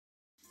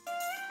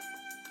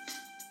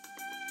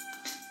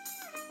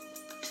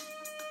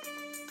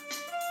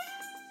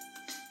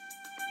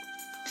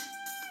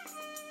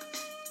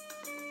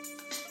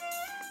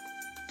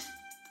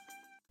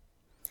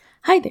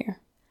Hi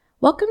there.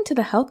 Welcome to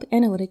the Health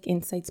Analytic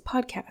Insights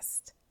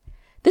podcast.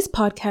 This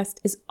podcast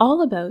is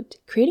all about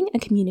creating a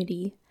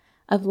community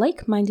of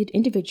like-minded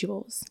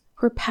individuals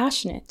who are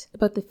passionate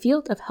about the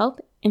field of health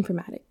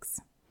informatics.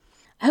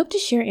 I hope to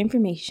share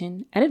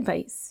information and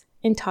advice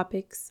in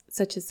topics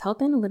such as health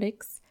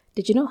analytics,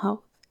 digital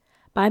health,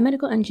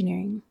 biomedical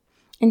engineering,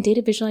 and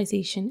data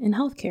visualization in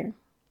healthcare.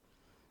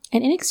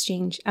 And in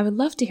exchange, I would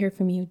love to hear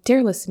from you,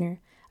 dear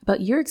listener,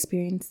 about your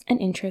experience and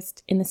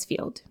interest in this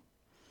field.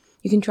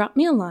 You can drop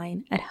me a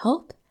line at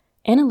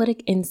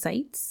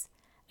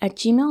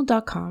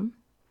healthanalyticinsights@gmail.com,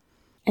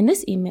 and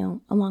this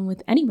email, along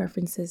with any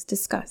references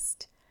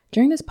discussed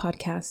during this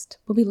podcast,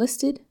 will be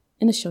listed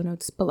in the show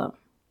notes below.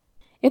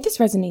 If this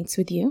resonates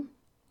with you,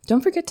 don't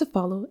forget to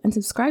follow and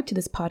subscribe to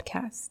this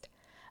podcast,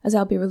 as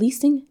I'll be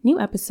releasing new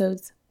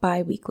episodes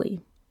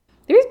bi-weekly.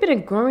 There's been a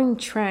growing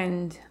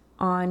trend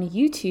on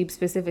YouTube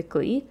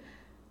specifically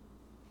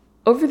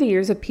over the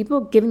years of people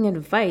giving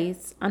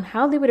advice on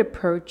how they would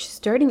approach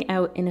starting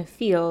out in a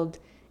field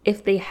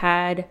if they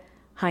had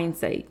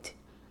hindsight.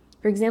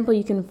 For example,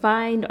 you can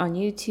find on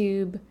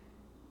YouTube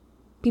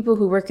people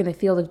who work in the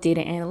field of data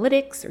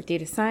analytics or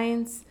data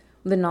science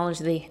with the knowledge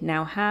they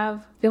now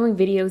have, filming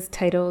videos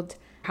titled,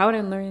 "How Would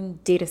I Learn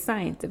Data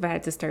Science If I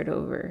Had to Start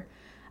Over?"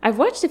 I've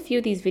watched a few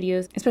of these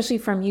videos, especially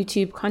from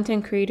YouTube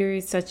content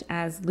creators such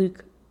as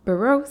Luke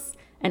Barros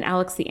and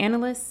Alex the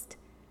Analyst.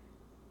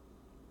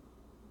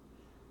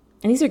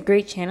 And these are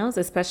great channels,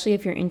 especially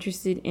if you're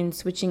interested in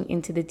switching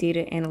into the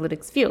data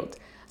analytics field.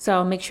 So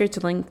I'll make sure to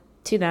link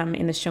to them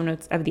in the show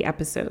notes of the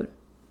episode.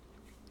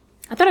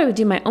 I thought I would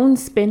do my own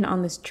spin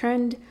on this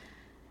trend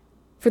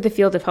for the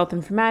field of health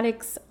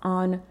informatics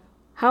on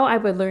how I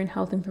would learn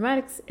health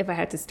informatics if I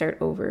had to start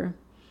over.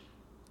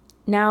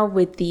 Now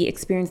with the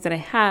experience that I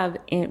have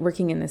in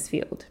working in this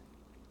field.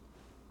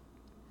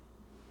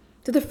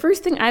 So the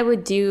first thing I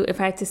would do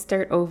if I had to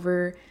start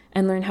over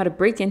and learn how to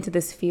break into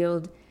this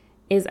field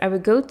is I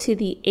would go to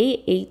the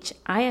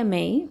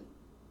AHIMA,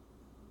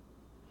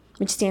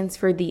 which stands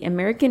for the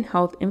American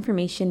Health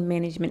Information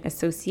Management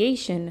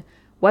Association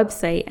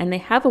website, and they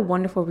have a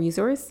wonderful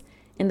resource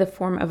in the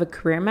form of a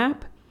career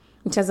map,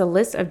 which has a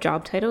list of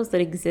job titles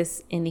that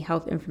exist in the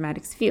health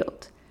informatics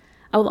field.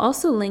 I will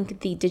also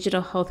link the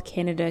Digital Health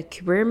Canada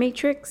Career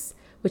Matrix,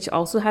 which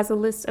also has a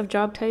list of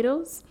job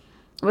titles.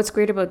 What's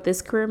great about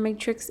this career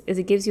matrix is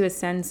it gives you a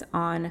sense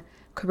on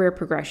career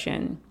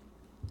progression.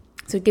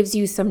 So it gives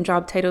you some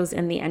job titles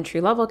in the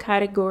entry-level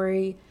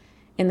category,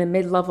 in the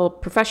mid-level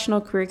professional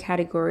career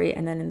category,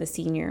 and then in the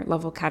senior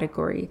level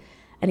category.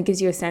 And it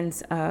gives you a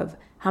sense of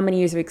how many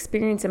years of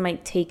experience it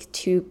might take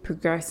to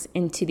progress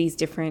into these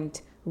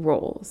different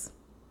roles.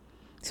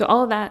 So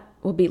all of that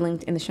will be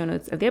linked in the show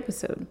notes of the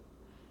episode.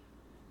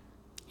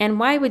 And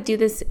why I would do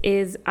this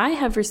is I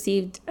have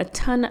received a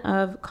ton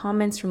of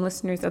comments from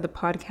listeners of the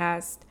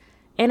podcast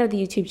and of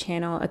the YouTube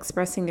channel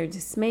expressing their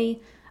dismay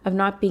of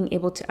not being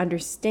able to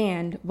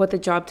understand what the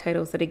job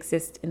titles that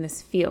exist in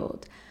this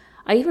field.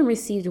 I even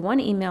received one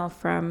email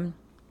from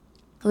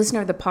a listener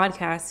of the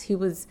podcast who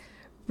was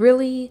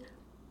really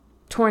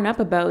torn up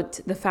about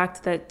the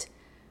fact that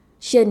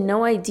she had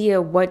no idea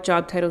what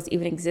job titles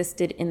even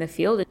existed in the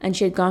field, and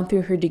she had gone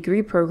through her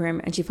degree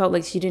program and she felt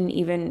like she didn't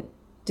even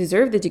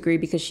deserve the degree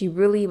because she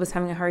really was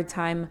having a hard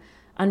time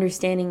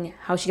understanding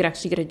how she could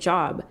actually get a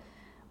job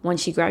when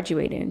she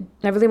graduated. And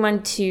I really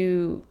wanted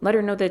to let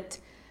her know that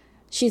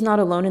she's not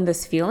alone in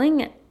this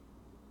feeling.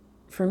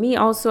 For me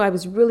also, I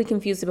was really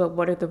confused about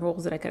what are the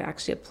roles that I could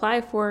actually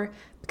apply for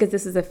because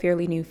this is a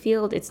fairly new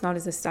field. It's not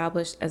as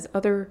established as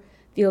other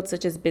fields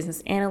such as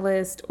business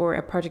analyst or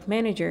a project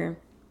manager.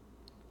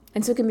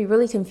 And so it can be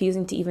really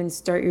confusing to even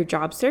start your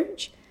job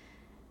search,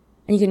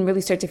 and you can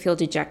really start to feel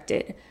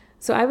dejected.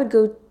 So I would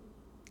go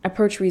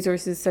approach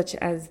resources such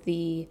as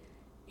the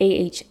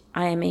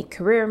AHIMA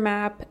career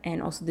map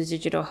and also the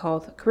Digital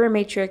Health Career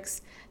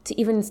Matrix to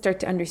even start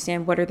to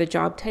understand what are the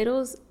job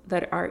titles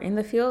that are in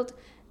the field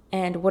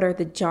and what are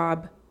the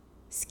job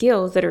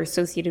skills that are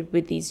associated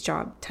with these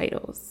job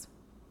titles.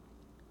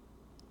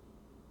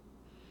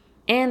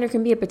 And there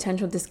can be a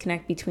potential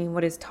disconnect between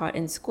what is taught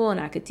in school and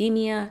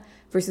academia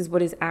versus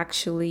what is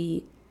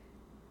actually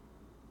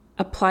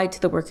applied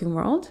to the working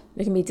world.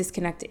 There can be a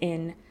disconnect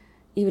in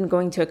even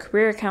going to a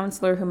career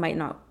counselor who might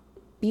not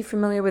be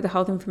familiar with the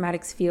health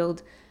informatics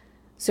field.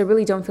 So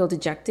really don't feel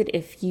dejected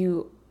if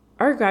you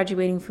are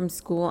graduating from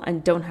school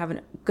and don't have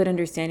a good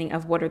understanding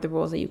of what are the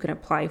roles that you can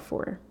apply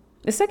for.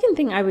 The second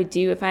thing I would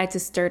do if I had to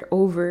start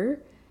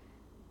over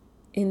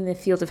in the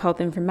field of health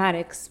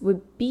informatics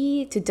would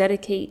be to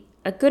dedicate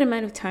a good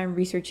amount of time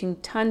researching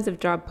tons of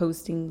job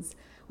postings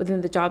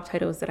within the job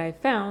titles that I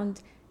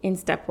found in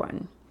step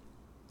one.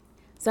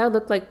 So that would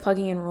look like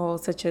plugging in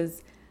roles such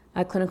as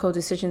a clinical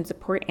decision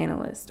support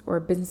analyst or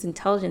a business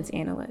intelligence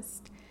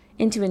analyst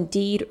into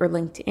Indeed or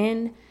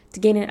LinkedIn to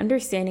gain an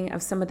understanding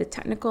of some of the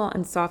technical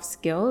and soft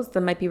skills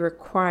that might be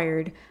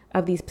required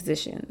of these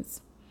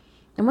positions.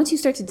 And once you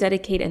start to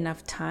dedicate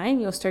enough time,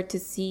 you'll start to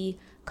see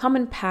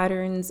common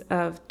patterns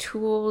of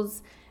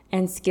tools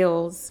and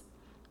skills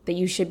that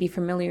you should be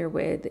familiar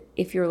with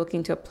if you're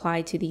looking to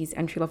apply to these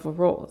entry-level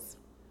roles.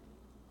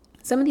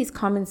 Some of these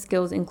common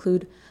skills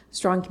include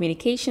strong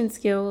communication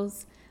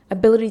skills,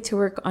 ability to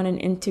work on an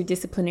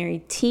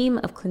interdisciplinary team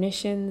of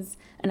clinicians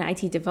and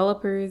IT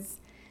developers,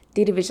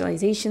 data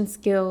visualization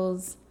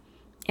skills,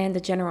 and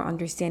a general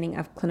understanding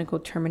of clinical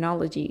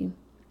terminology.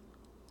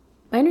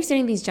 By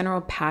understanding these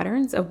general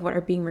patterns of what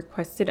are being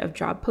requested of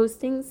job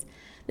postings,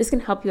 this can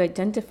help you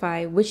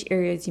identify which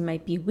areas you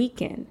might be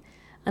weak in.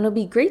 And it'll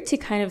be great to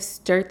kind of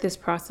start this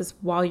process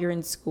while you're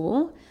in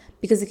school,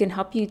 because it can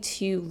help you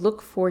to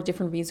look for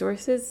different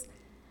resources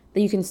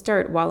that you can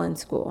start while in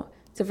school.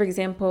 So for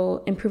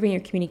example, improving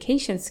your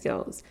communication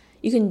skills.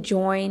 You can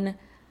join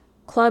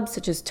clubs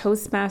such as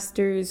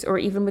Toastmasters, or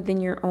even within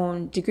your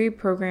own degree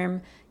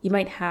program, you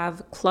might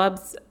have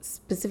clubs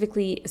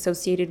specifically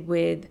associated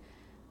with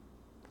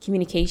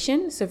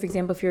communication. So for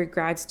example, if you're a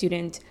grad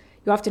student,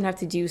 you often have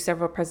to do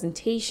several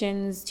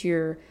presentations to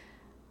your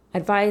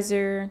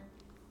advisor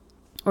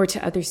or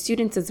to other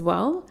students as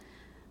well.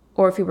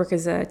 Or if you work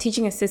as a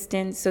teaching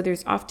assistant, so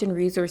there's often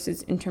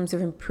resources in terms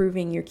of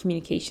improving your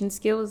communication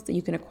skills that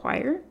you can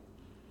acquire.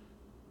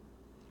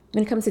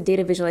 When it comes to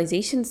data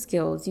visualization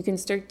skills, you can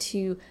start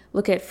to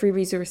look at free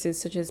resources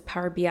such as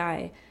Power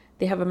BI.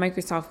 They have a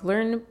Microsoft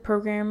Learn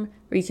program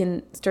where you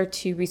can start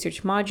to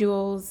research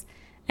modules.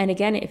 And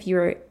again, if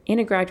you're in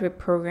a graduate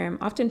program,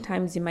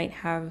 oftentimes you might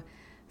have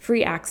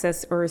free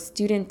access or a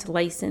student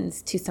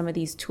license to some of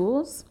these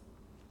tools.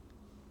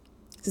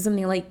 So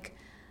something like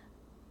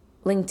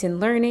LinkedIn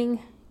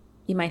Learning,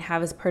 you might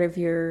have as part of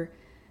your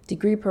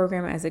degree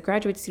program as a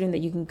graduate student, that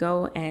you can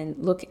go and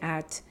look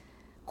at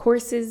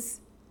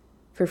courses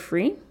for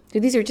free. So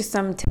these are just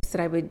some tips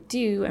that I would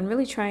do, and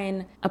really try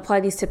and apply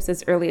these tips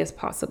as early as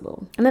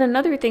possible. And then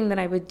another thing that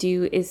I would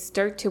do is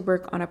start to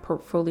work on a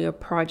portfolio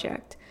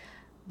project.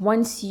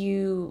 Once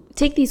you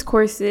take these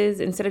courses,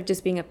 instead of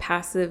just being a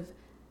passive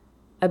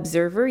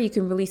observer, you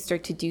can really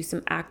start to do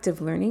some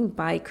active learning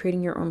by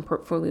creating your own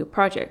portfolio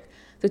project.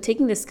 So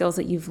taking the skills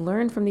that you've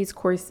learned from these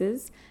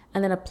courses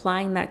and then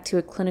applying that to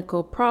a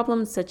clinical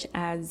problem, such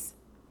as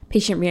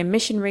patient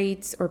readmission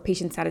rates or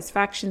patient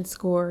satisfaction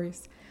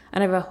scores.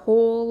 And I have a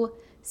whole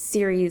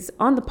series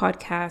on the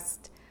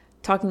podcast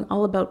talking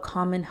all about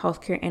common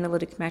healthcare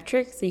analytic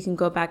metrics that you can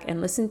go back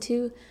and listen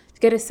to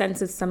get a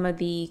sense of some of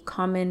the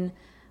common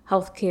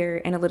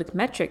healthcare analytic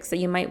metrics that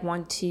you might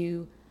want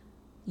to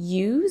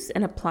use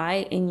and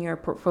apply in your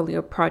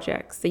portfolio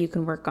projects that you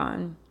can work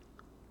on.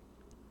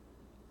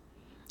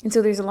 And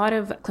so there's a lot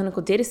of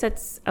clinical data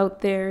sets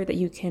out there that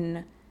you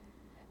can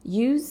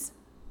use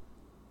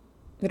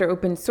that are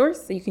open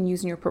source that you can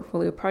use in your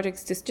portfolio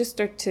projects to just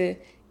start to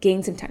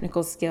gain some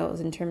technical skills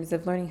in terms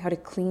of learning how to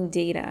clean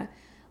data,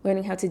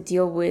 learning how to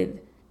deal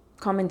with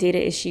common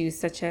data issues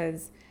such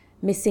as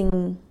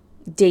missing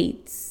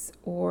dates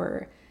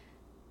or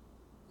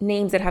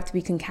names that have to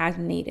be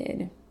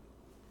concatenated.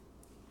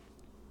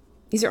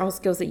 These are all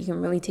skills that you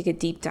can really take a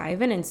deep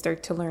dive in and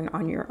start to learn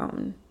on your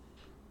own.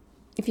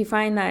 If you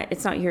find that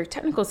it's not your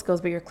technical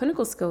skills, but your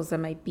clinical skills that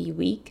might be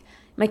weak,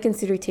 you might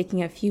consider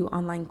taking a few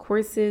online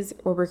courses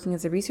or working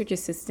as a research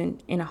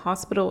assistant in a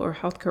hospital or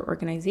healthcare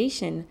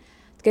organization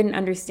to get an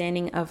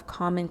understanding of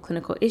common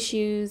clinical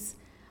issues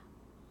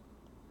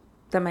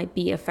that might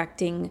be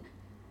affecting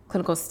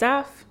clinical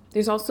staff.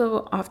 There's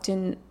also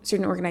often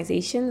certain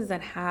organizations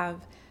that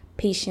have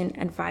patient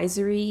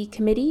advisory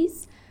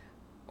committees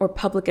or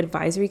public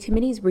advisory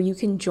committees where you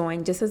can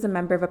join just as a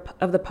member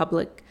of the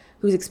public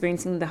who's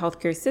experiencing the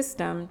healthcare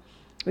system,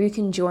 where you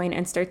can join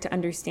and start to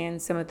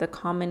understand some of the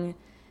common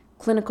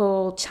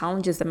clinical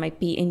challenges that might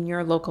be in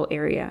your local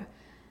area.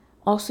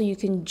 Also, you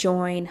can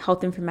join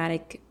health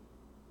informatic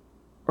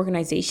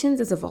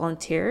organizations as a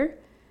volunteer.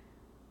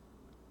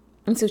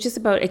 And so it's just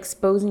about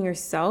exposing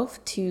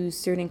yourself to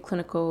certain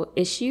clinical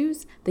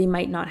issues that you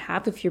might not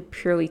have if you're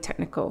purely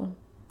technical.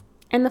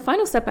 And the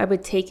final step I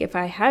would take if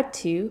I had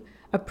to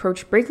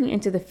approach breaking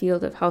into the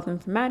field of health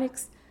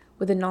informatics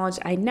with the knowledge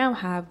I now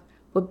have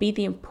would be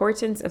the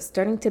importance of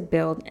starting to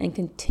build and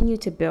continue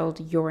to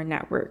build your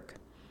network.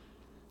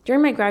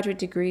 During my graduate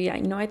degree,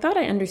 I thought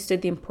I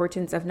understood the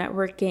importance of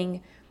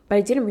networking, but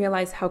I didn't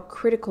realize how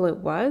critical it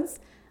was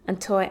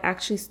until I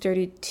actually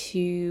started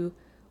to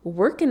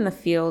work in the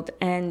field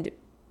and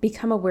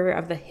become aware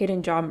of the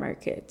hidden job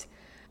market.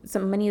 So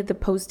many of the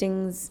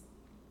postings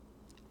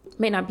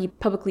may not be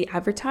publicly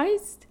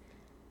advertised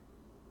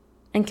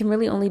and can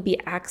really only be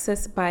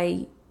accessed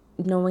by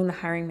knowing the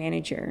hiring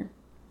manager.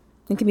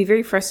 It can be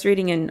very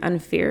frustrating and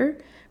unfair,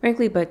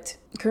 frankly, but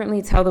currently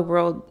it's how the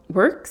world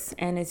works,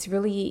 and it's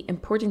really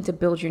important to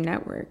build your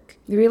network.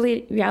 The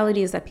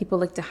reality is that people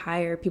like to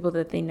hire people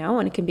that they know,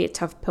 and it can be a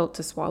tough pill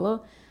to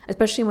swallow,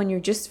 especially when you're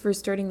just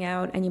first starting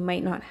out and you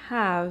might not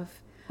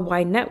have a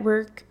wide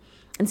network.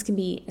 And this can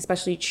be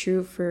especially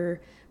true for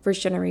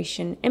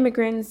first-generation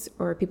immigrants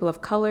or people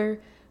of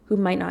color who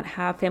might not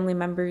have family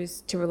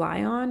members to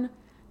rely on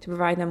to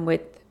provide them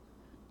with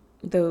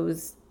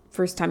those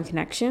first-time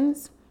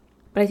connections.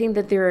 But I think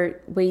that there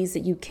are ways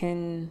that you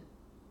can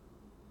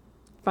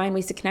find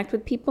ways to connect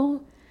with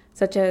people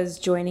such as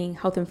joining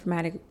health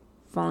informatics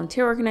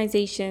volunteer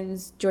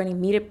organizations,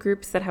 joining meetup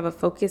groups that have a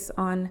focus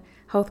on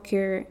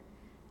healthcare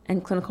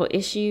and clinical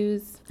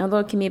issues. Although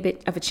it can be a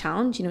bit of a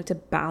challenge, to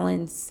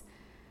balance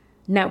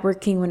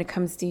networking when it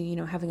comes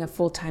to, having a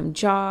full-time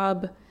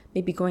job,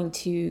 maybe going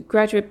to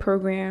graduate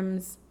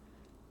programs.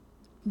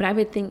 But I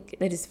would think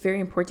that it's very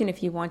important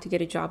if you want to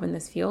get a job in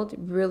this field,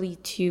 really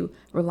to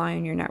rely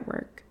on your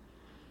network.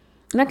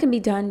 And that can be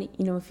done,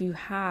 if you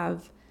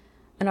have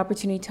an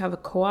opportunity to have a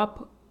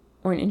co-op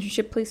or an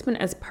internship placement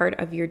as part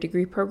of your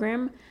degree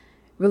program,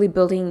 really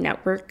building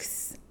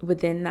networks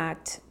within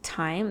that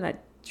time,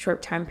 that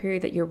short time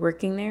period that you're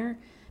working there,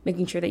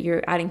 making sure that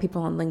you're adding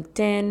people on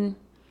LinkedIn,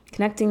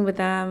 connecting with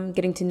them,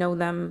 getting to know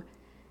them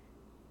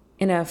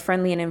in a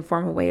friendly and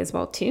informal way as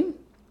well too.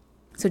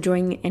 So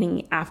joining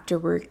any after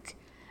work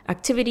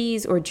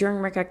activities or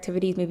during work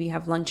activities, maybe you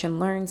have lunch and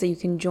learns that you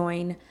can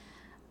join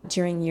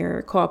during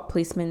your co-op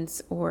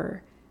placements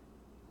or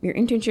your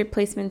internship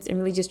placements, and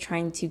really just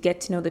trying to get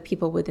to know the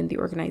people within the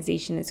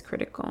organization is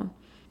critical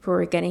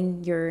for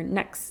getting your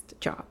next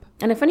job.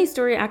 And a funny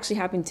story actually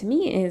happened to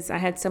me is I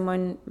had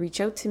someone reach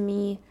out to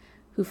me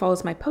who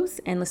follows my posts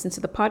and listens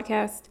to the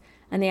podcast,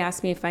 and they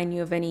asked me if I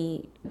knew of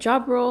any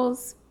job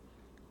roles.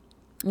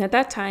 And at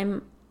that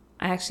time,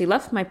 I actually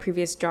left my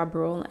previous job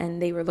role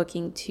and they were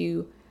looking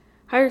to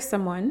hire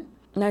someone,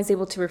 and I was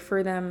able to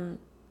refer them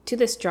to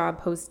this job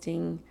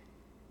posting,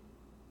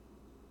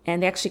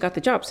 and they actually got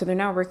the job. So they're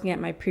now working at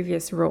my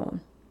previous role.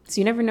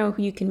 So you never know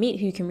who you can meet,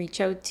 who you can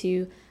reach out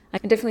to. I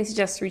can definitely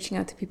suggest reaching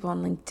out to people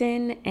on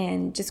LinkedIn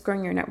and just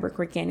growing your network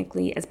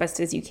organically as best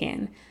as you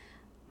can.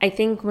 I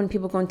think when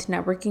people go into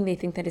networking, they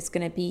think that it's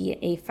going to be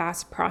a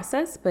fast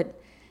process, but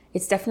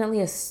it's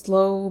definitely a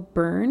slow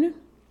burn,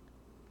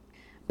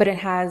 but it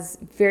has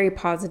very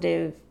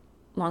positive,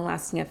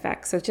 long-lasting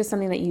effects. So it's just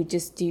something that you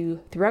just do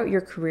throughout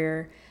your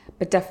career,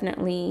 but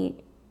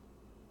definitely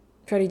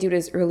try to do it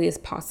as early as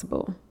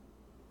possible.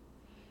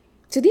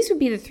 So these would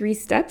be the 3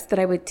 steps that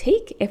I would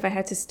take if I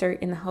had to start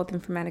in the health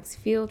informatics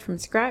field from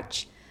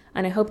scratch.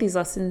 And I hope these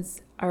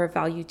lessons are of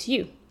value to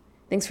you.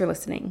 Thanks for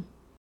listening.